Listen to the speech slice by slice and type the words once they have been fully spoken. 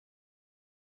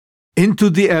Into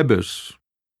the abyss.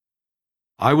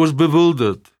 I was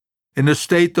bewildered, in a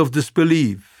state of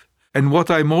disbelief, and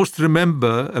what I most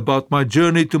remember about my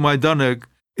journey to Majdanek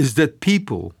is that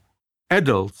people,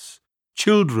 adults,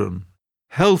 children,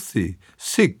 healthy,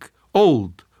 sick,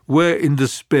 old, were in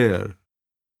despair.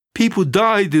 People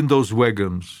died in those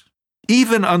wagons.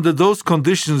 Even under those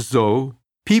conditions, though,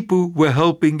 people were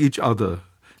helping each other,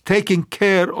 taking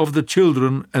care of the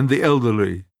children and the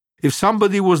elderly. If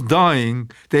somebody was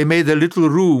dying, they made a little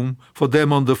room for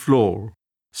them on the floor.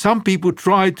 Some people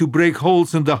tried to break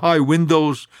holes in the high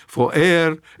windows for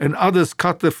air, and others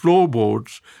cut the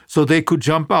floorboards so they could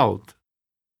jump out.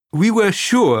 We were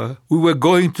sure we were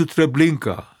going to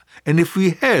Treblinka, and if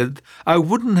we had, I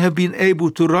wouldn't have been able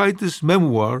to write this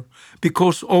memoir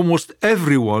because almost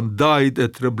everyone died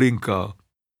at Treblinka.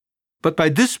 But by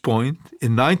this point,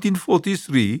 in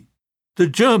 1943, the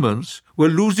Germans were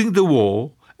losing the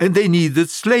war and they needed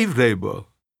slave labor.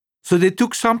 So they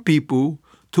took some people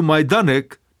to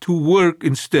Majdanek to work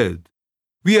instead.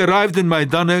 We arrived in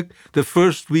Majdanek the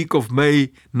first week of May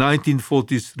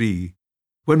 1943.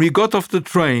 When we got off the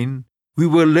train, we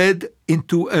were led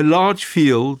into a large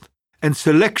field and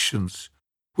selections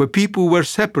where people were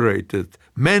separated.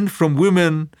 Men from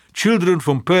women, children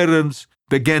from parents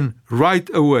began right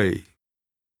away.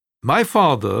 My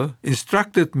father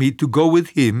instructed me to go with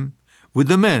him with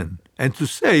the men and to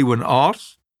say when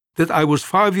asked that I was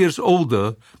 5 years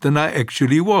older than I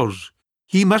actually was.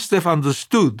 He must have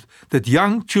understood that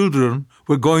young children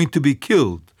were going to be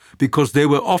killed because they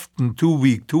were often too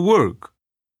weak to work.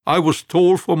 I was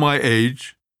tall for my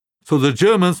age, so the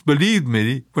Germans believed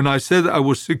me when I said I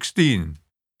was 16.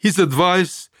 His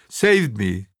advice saved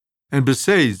me, and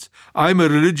besides, I'm a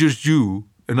religious Jew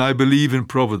and I believe in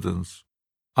providence.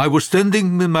 I was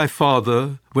standing with my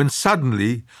father when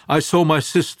suddenly I saw my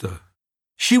sister.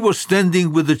 She was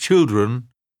standing with the children,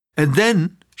 and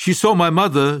then she saw my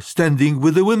mother standing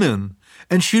with the women,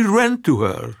 and she ran to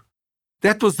her.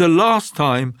 That was the last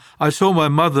time I saw my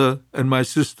mother and my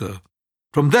sister.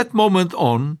 From that moment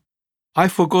on, I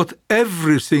forgot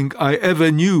everything I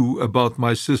ever knew about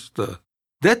my sister.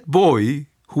 That boy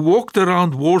who walked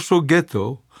around Warsaw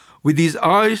Ghetto with his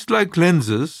eyes like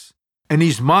lenses and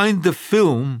his mind the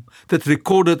film that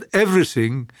recorded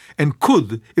everything and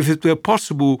could, if it were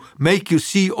possible, make you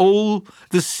see all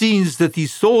the scenes that he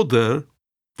saw there,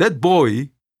 that boy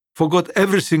forgot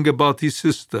everything about his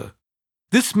sister.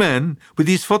 This man, with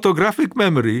his photographic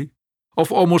memory of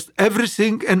almost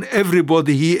everything and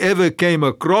everybody he ever came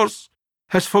across,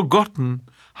 has forgotten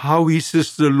how his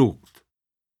sister looked.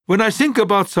 When I think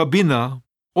about Sabina,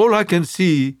 all I can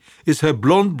see is her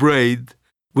blonde braid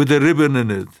with a ribbon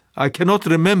in it. I cannot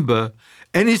remember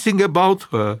anything about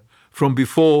her from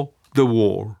before the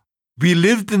war. We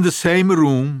lived in the same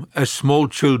room as small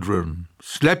children,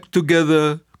 slept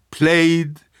together,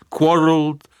 played,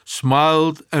 quarreled,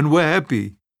 smiled, and were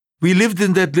happy. We lived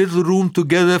in that little room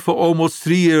together for almost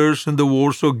 3 years in the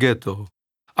Warsaw Ghetto.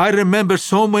 I remember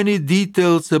so many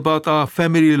details about our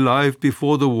family life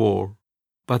before the war,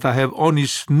 but I have only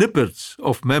snippets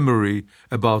of memory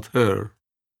about her.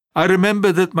 I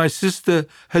remember that my sister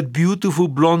had beautiful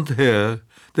blonde hair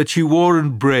that she wore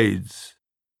in braids,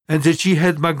 and that she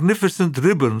had magnificent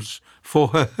ribbons for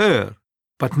her hair,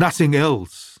 but nothing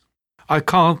else. I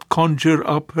can't conjure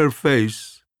up her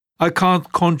face. I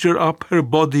can't conjure up her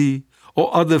body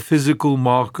or other physical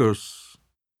markers.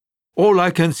 All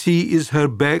I can see is her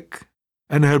back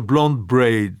and her blonde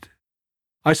braid.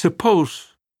 I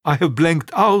suppose I have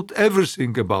blanked out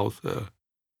everything about her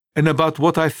and about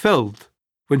what I felt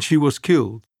when she was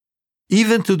killed.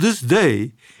 Even to this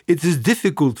day, it is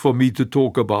difficult for me to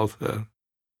talk about her.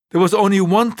 There was only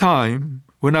one time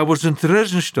when I was in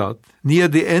Theresienstadt near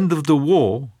the end of the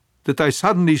war that I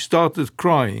suddenly started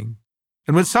crying,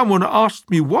 and when someone asked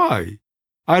me why,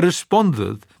 I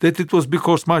responded that it was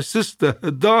because my sister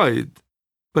had died.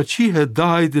 But she had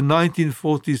died in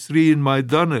 1943 in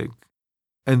Majdanek,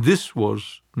 and this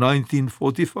was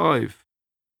 1945.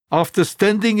 After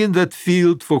standing in that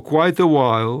field for quite a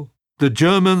while, the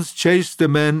Germans chased the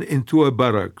men into a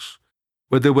barracks,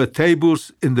 where there were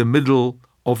tables in the middle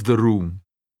of the room.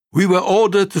 We were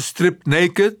ordered to strip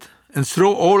naked and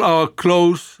throw all our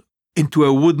clothes into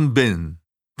a wooden bin.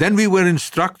 Then we were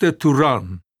instructed to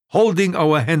run, holding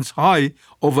our hands high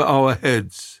over our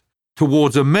heads,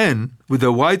 towards a man with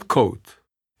a white coat,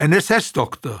 an SS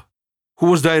doctor, who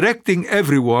was directing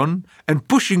everyone and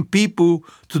pushing people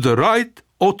to the right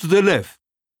or to the left.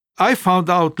 I found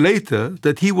out later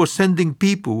that he was sending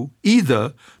people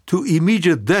either to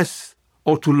immediate death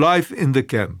or to life in the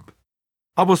camp.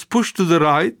 I was pushed to the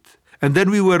right, and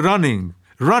then we were running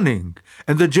running,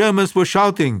 and the Germans were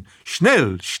shouting,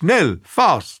 "Schnell, schnell,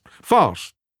 fast,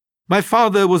 fast." My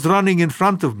father was running in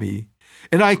front of me,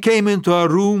 and I came into a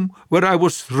room where I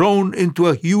was thrown into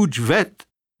a huge vat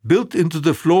built into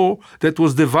the floor that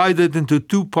was divided into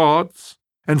two parts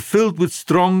and filled with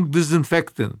strong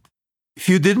disinfectant. If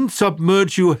you didn't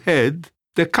submerge your head,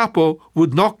 the capo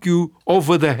would knock you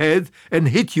over the head and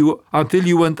hit you until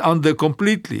you went under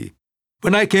completely.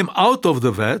 When I came out of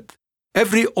the vat,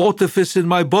 every orifice in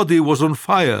my body was on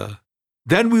fire.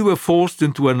 Then we were forced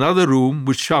into another room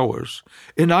with showers,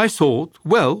 and I thought,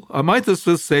 well, I might as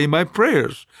well say my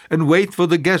prayers and wait for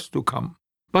the guests to come.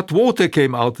 But water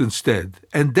came out instead,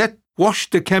 and that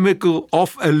washed the chemical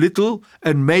off a little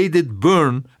and made it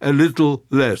burn a little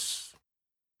less.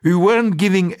 We weren't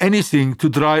giving anything to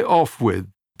dry off with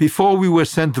before we were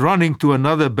sent running to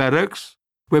another barracks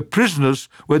where prisoners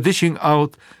were dishing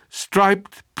out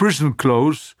striped prison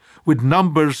clothes with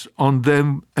numbers on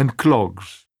them and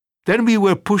clogs. Then we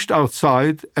were pushed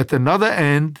outside at another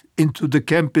end into the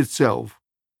camp itself.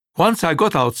 Once I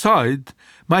got outside,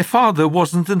 my father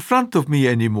wasn't in front of me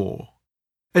anymore.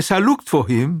 As I looked for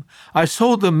him, I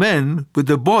saw the men with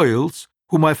the boils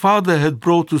who my father had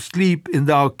brought to sleep in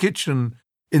our kitchen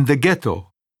in the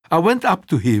ghetto. I went up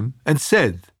to him and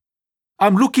said,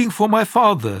 "I'm looking for my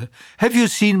father. Have you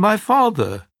seen my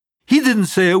father?" He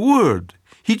didn't say a word.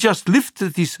 He just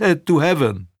lifted his head to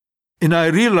heaven. And I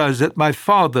realized that my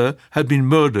father had been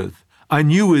murdered. I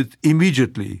knew it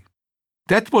immediately.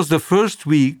 That was the first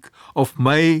week of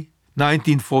May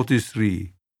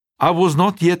 1943. I was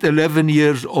not yet 11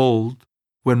 years old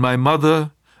when my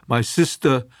mother, my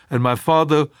sister, and my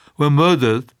father were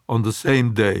murdered on the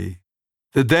same day.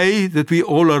 The day that we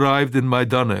all arrived in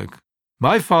Majdanek.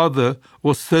 My father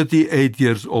was 38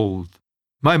 years old,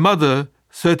 my mother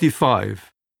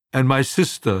 35, and my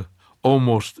sister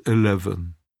almost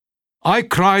 11. I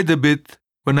cried a bit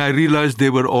when I realized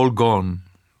they were all gone,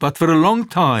 but for a long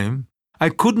time I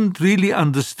couldn't really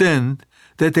understand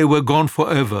that they were gone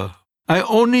forever. I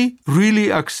only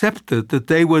really accepted that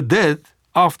they were dead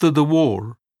after the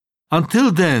war.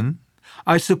 Until then,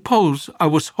 I suppose I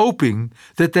was hoping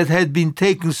that they had been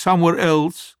taken somewhere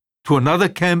else, to another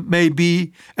camp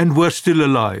maybe, and were still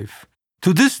alive.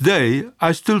 To this day,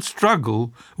 I still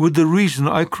struggle with the reason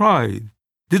I cried.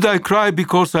 Did I cry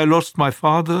because I lost my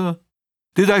father?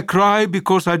 Did I cry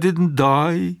because I didn't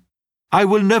die? I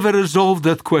will never resolve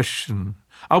that question.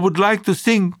 I would like to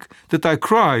think that I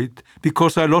cried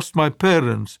because I lost my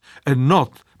parents and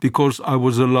not because I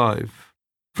was alive.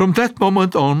 From that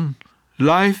moment on,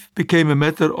 life became a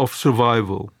matter of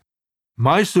survival.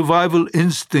 My survival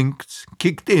instincts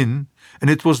kicked in, and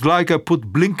it was like I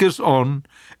put blinkers on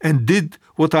and did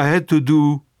what I had to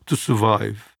do to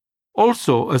survive.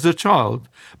 Also, as a child,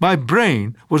 my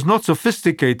brain was not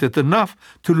sophisticated enough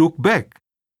to look back.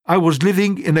 I was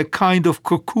living in a kind of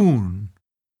cocoon.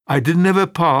 I didn't have a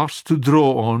past to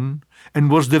draw on and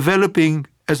was developing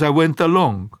as I went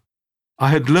along. I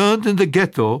had learned in the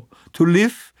ghetto to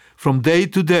live from day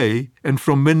to day and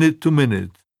from minute to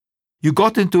minute. You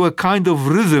got into a kind of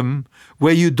rhythm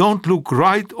where you don't look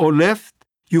right or left,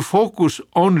 you focus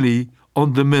only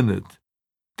on the minute.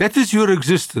 That is your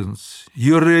existence,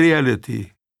 your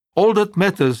reality. All that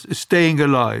matters is staying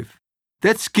alive.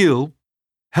 That skill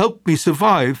helped me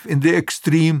survive in the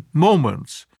extreme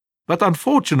moments. But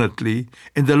unfortunately,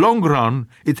 in the long run,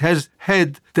 it has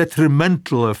had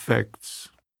detrimental effects.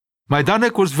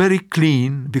 Majdanek was very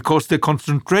clean because the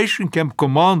concentration camp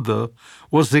commander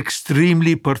was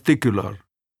extremely particular.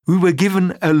 We were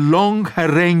given a long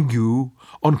harangue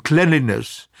on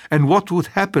cleanliness and what would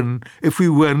happen if we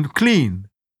weren't clean.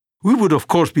 We would of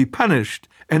course be punished,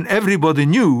 and everybody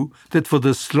knew that for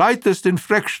the slightest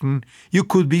infraction you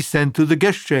could be sent to the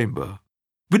guest chamber.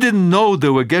 We didn't know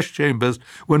there were guest chambers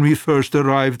when we first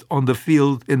arrived on the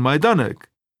field in Majdanek.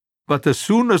 But as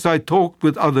soon as I talked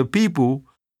with other people,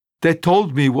 they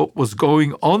told me what was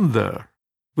going on there.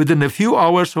 Within a few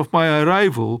hours of my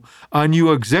arrival, I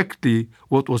knew exactly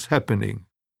what was happening.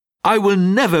 I will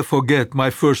never forget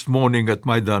my first morning at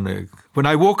Majdanek. When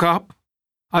I woke up,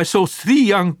 I saw 3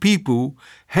 young people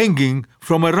hanging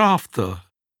from a rafter.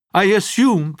 I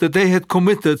assumed that they had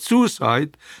committed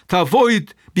suicide to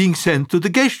avoid being sent to the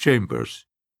guest chambers.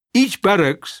 Each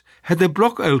barracks had a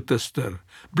block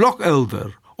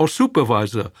elder or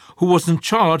supervisor who was in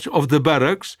charge of the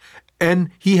barracks, and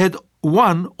he had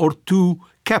 1 or 2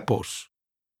 capos.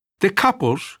 The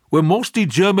capos were mostly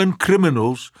German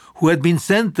criminals who had been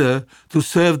sent there to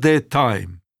serve their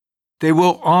time. They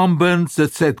wore armbands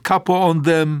that said capo on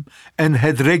them and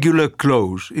had regular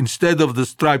clothes instead of the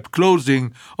striped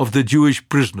clothing of the Jewish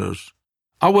prisoners.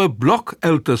 Our block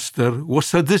Eltester was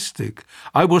sadistic.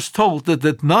 I was told that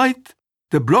at night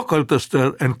the block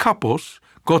Eltester and Kapos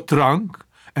got drunk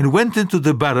and went into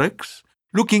the barracks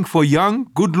looking for young,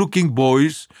 good-looking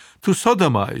boys to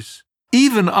sodomize.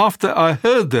 Even after I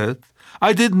heard that,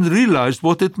 I didn't realize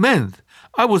what it meant.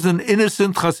 I was an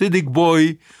innocent Hasidic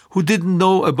boy who didn't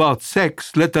know about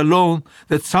sex, let alone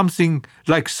that something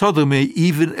like sodomy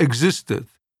even existed.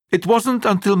 It wasn't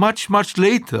until much, much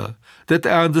later that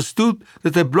I understood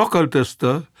that a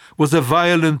Blockaltester was a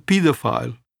violent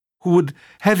pedophile who would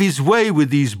have his way with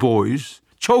these boys,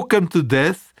 choke them to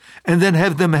death, and then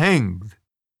have them hanged.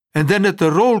 And then at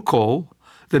the roll call,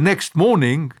 the next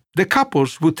morning, the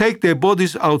couples would take their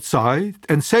bodies outside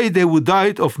and say they would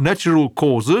die of natural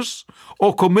causes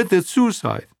or committed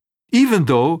suicide. Even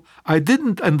though I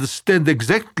didn't understand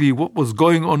exactly what was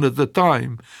going on at the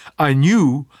time, I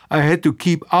knew I had to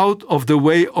keep out of the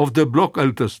way of the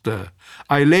Blockaltester.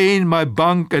 I lay in my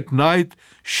bunk at night,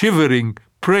 shivering,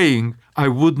 praying I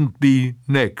wouldn't be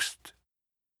next.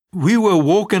 We were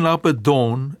woken up at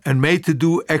dawn and made to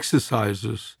do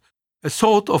exercises, a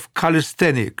sort of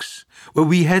calisthenics, where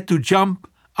we had to jump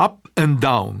up and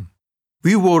down.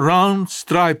 We wore round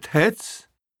striped hats,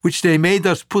 which they made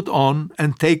us put on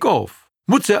and take off.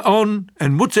 Mutze on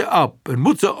and mutze up and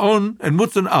mutze on and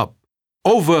mutzen up,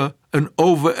 over and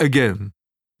over again.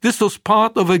 This was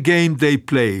part of a game they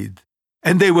played,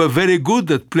 and they were very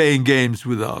good at playing games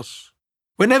with us.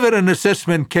 Whenever an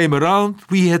assessment came around,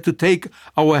 we had to take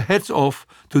our hats off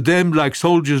to them like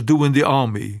soldiers do in the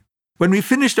army. When we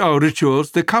finished our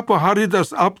rituals, the capo hurried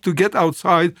us up to get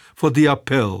outside for the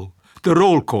appel, the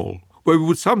roll call, where we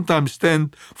would sometimes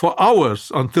stand for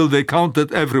hours until they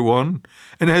counted everyone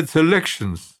and had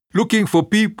selections, looking for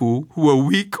people who were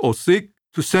weak or sick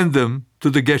to send them to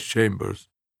the guest chambers.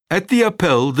 At the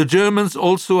appel, the Germans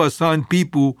also assigned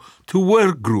people to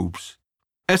work groups.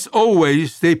 As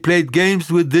always, they played games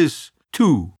with this,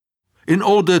 too, in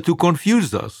order to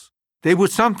confuse us. They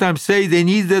would sometimes say they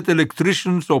needed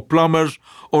electricians or plumbers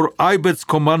or Ibets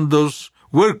commandos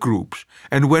work groups,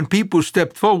 and when people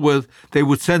stepped forward, they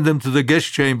would send them to the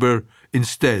guest chamber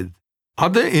instead.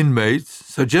 Other inmates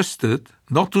suggested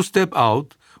not to step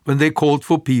out when they called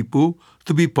for people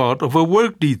to be part of a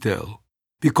work detail,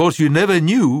 because you never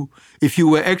knew if you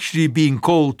were actually being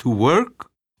called to work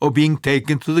or being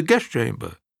taken to the guest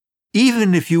chamber.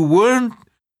 Even if you weren't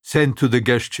sent to the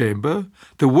guest chamber,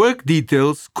 the work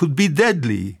details could be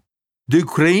deadly. The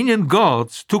Ukrainian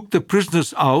guards took the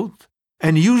prisoners out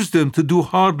and used them to do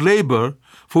hard labor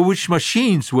for which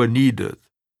machines were needed.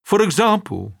 For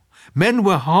example, men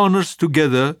were harnessed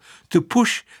together to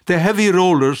push the heavy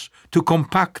rollers to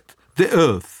compact the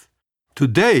earth.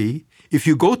 Today, if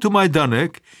you go to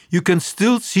Majdanek, you can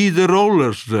still see the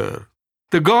rollers there.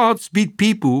 The guards beat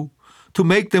people to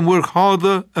make them work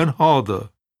harder and harder,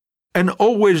 and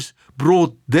always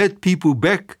brought dead people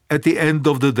back at the end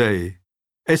of the day.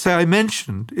 As I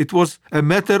mentioned, it was a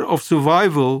matter of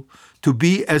survival to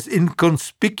be as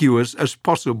inconspicuous as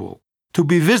possible. To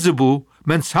be visible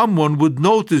meant someone would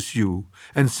notice you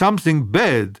and something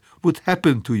bad would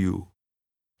happen to you.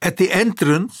 At the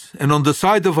entrance and on the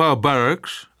side of our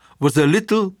barracks was a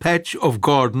little patch of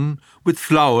garden with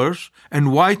flowers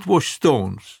and whitewashed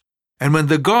stones. And when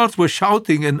the guards were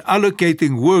shouting and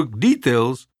allocating work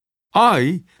details,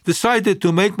 I decided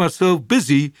to make myself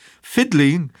busy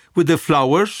fiddling with the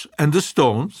flowers and the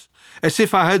stones, as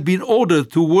if I had been ordered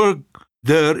to work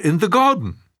there in the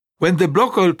garden. When the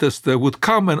Blockaltester would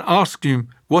come and ask him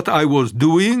what I was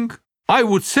doing, I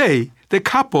would say the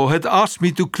capo had asked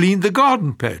me to clean the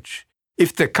garden patch.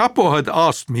 If the capo had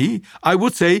asked me, I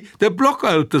would say the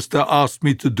Blockaltester asked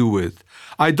me to do it.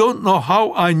 I don't know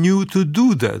how I knew to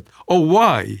do that or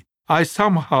why. I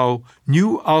somehow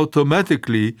knew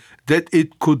automatically that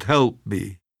it could help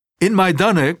me. In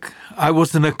Majdanek, I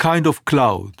was in a kind of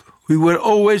cloud. We were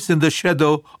always in the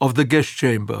shadow of the guest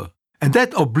chamber, and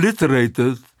that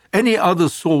obliterated any other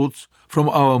thoughts from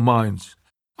our minds.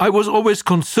 I was always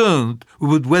concerned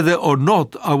with whether or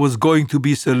not I was going to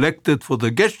be selected for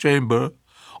the guest chamber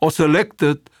or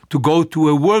selected to go to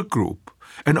a work group,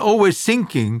 and always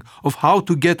thinking of how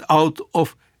to get out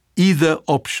of either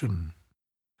option.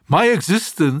 My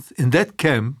existence in that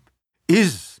camp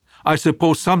is, I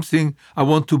suppose, something I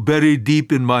want to bury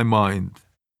deep in my mind.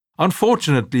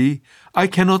 Unfortunately, I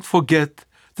cannot forget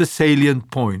the salient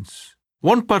points.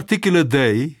 One particular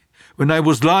day, when I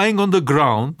was lying on the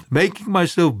ground, making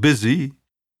myself busy,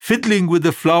 fiddling with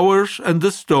the flowers and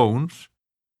the stones,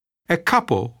 a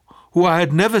couple who I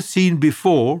had never seen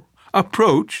before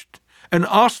approached and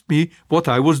asked me what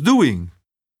I was doing.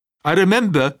 I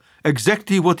remember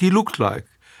exactly what he looked like,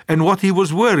 and what he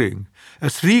was wearing: a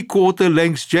 3/4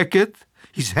 length jacket,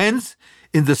 his hands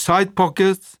in the side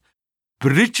pockets,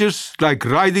 breeches like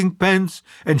riding pants,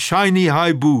 and shiny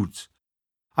high boots.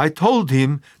 I told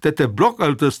him that the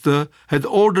blockaltester had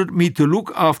ordered me to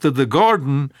look after the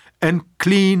garden and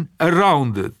clean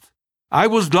around it. I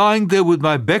was lying there with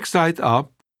my backside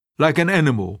up, like an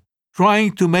animal,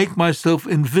 trying to make myself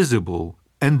invisible,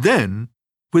 and then,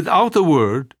 without a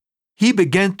word, he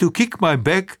began to kick my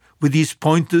back with his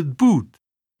pointed boot.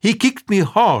 He kicked me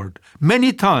hard,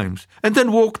 many times, and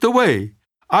then walked away.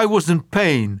 I was in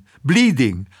pain,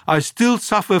 bleeding. I still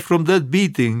suffer from that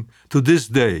beating to this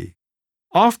day.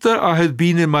 After I had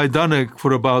been in Majdanek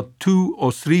for about 2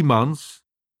 or 3 months,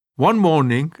 one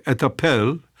morning at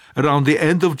Appel, around the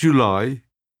end of July,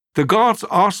 the guards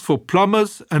asked for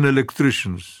plumbers and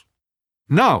electricians.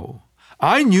 Now,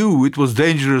 I knew it was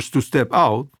dangerous to step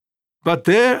out, but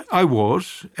there I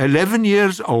was, 11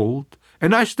 years old,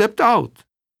 and I stepped out.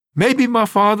 Maybe my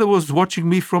father was watching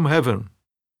me from heaven.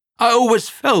 I always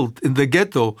felt in the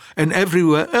ghetto and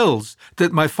everywhere else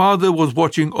that my father was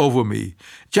watching over me,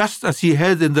 just as he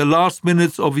had in the last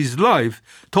minutes of his life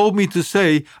told me to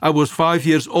say I was 5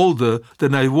 years older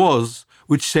than I was,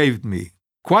 which saved me.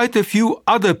 Quite a few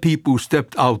other people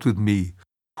stepped out with me.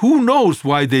 Who knows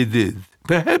why they did?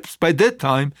 Perhaps by that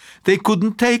time they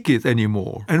couldn't take it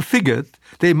anymore and figured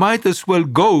they might as well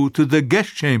go to the gas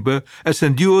chamber as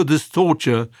endure this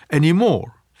torture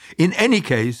anymore. In any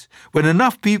case, when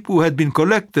enough people had been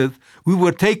collected, we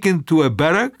were taken to a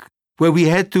barrack where we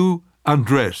had to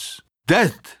undress.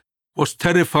 That was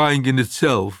terrifying in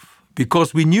itself,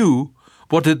 because we knew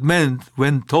what it meant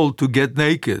when told to get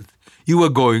naked. You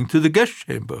were going to the gas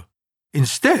chamber.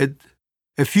 Instead,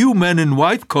 a few men in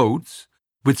white coats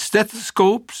with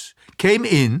stethoscopes came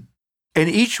in, and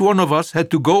each one of us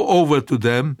had to go over to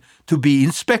them to be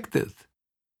inspected.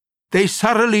 They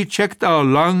thoroughly checked our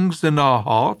lungs and our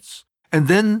hearts, and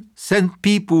then sent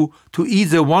people to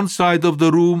either one side of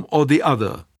the room or the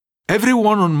other.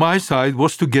 Everyone on my side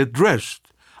was to get dressed.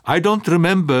 I don't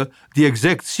remember the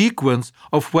exact sequence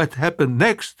of what happened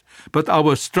next, but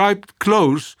our striped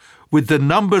clothes with the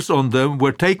numbers on them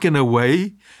were taken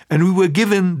away, and we were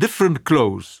given different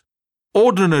clothes,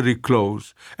 ordinary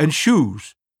clothes and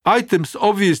shoes, items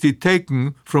obviously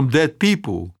taken from dead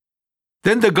people.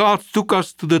 Then the guards took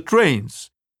us to the trains.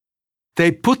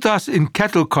 They put us in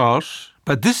cattle cars,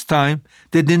 but this time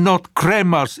they did not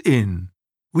cram us in.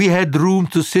 We had room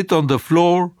to sit on the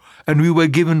floor, and we were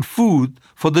given food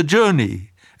for the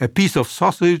journey, a piece of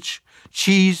sausage,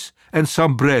 cheese, and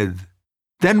some bread.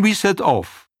 Then we set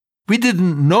off. We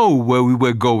didn't know where we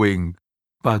were going,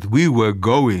 but we were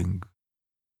going.